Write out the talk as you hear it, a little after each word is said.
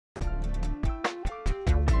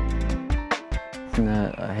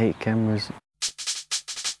No, I hate cameras.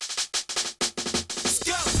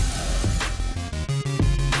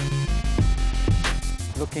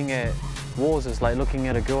 Looking at walls is like looking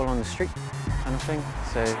at a girl on the street kind of thing.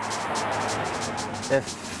 So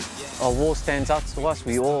if a wall stands out to us,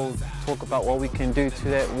 we all talk about what we can do to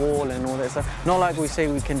that wall and all that stuff. Not like we say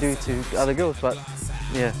we can do to other girls, but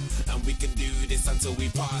yeah.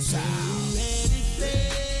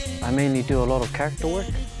 I mainly do a lot of character work.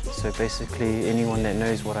 So basically anyone that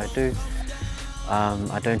knows what I do.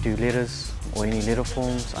 I don't do letters or any letter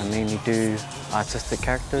forms. I mainly do artistic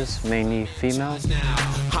characters, mainly females.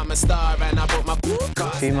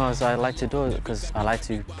 Females, I like to do it because I like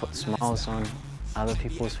to put smiles on other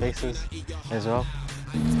people's faces as well.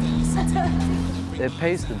 It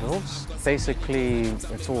pays the bills. Basically,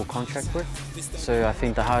 it's all contract work. So I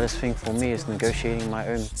think the hardest thing for me is negotiating my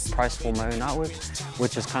own price for my own artwork,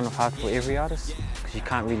 which is kind of hard for every artist because you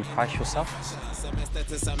can't really price yourself.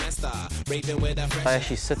 I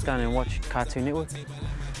actually sit down and watch Cartoon Network.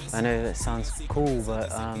 I know that sounds cool,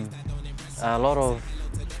 but a lot of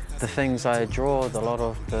the things I draw, a lot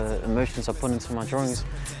of the emotions I put into my drawings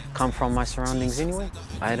come from my surroundings anyway.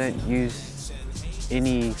 I don't use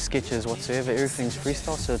any sketches whatsoever, everything's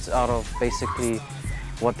freestyle, so it's out of basically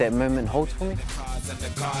what that moment holds for me.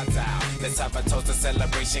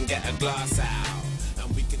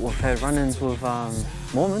 We've had run-ins with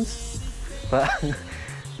Mormons, but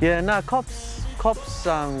yeah, no, cops,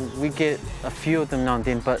 we get a few of them now and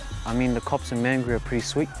then, but I mean the cops in Mangere are pretty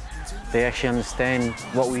sweet. They actually understand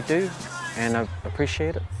what we do and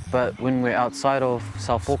appreciate it. But when we're outside of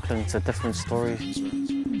South Auckland, it's a different story.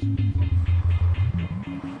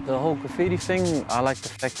 The whole graffiti thing, I like the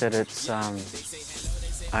fact that it's,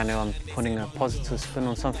 I know I'm putting a positive spin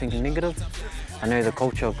on something negative. I know the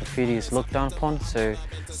culture of graffiti is looked down upon, so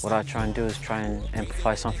what I try and do is try and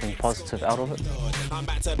amplify something positive out of it.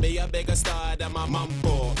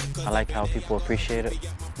 I like how people appreciate it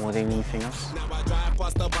more than anything else.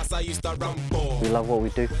 We love what we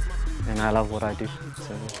do, and I love what I do.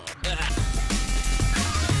 So.